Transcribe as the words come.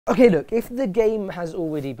Okay, look, if the game has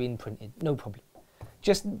already been printed, no problem.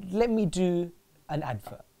 Just let me do an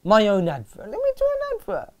advert. My own advert. Let me do an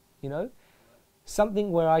advert, you know?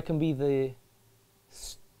 Something where I can be the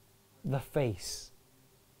face,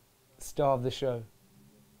 star of the show.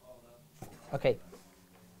 Okay.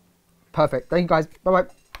 Perfect. Thank you guys. Bye-bye.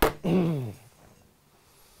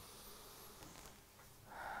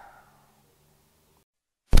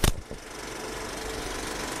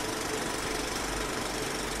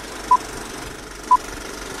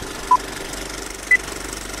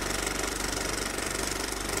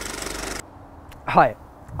 Hi,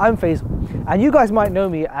 I'm Faisal, and you guys might know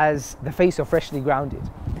me as the face of Freshly Grounded.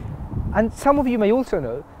 And some of you may also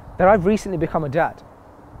know that I've recently become a dad.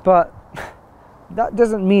 But that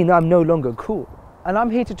doesn't mean I'm no longer cool. And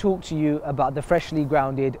I'm here to talk to you about the Freshly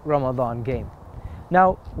Grounded Ramadan game.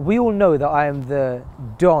 Now, we all know that I am the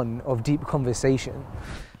don of deep conversation.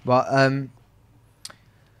 But,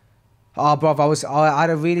 bruv, I had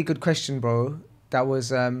a really good question, bro. That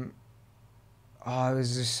was, it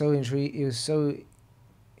was just so intriguing. It was so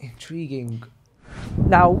intriguing.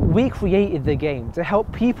 Now, we created the game to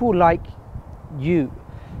help people like you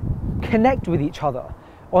connect with each other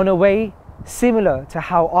on a way similar to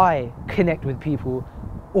how I connect with people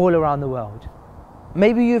all around the world.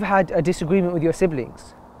 Maybe you've had a disagreement with your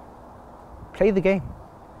siblings. Play the game.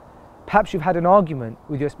 Perhaps you've had an argument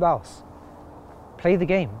with your spouse. Play the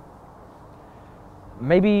game.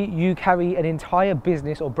 Maybe you carry an entire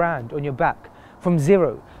business or brand on your back from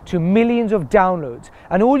 0 to millions of downloads,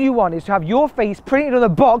 and all you want is to have your face printed on the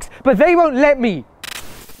box, but they won't let me.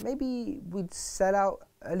 Maybe we'd sell out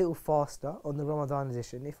a little faster on the Ramadan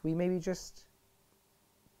edition if we maybe just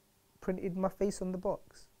printed my face on the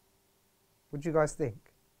box. What do you guys think?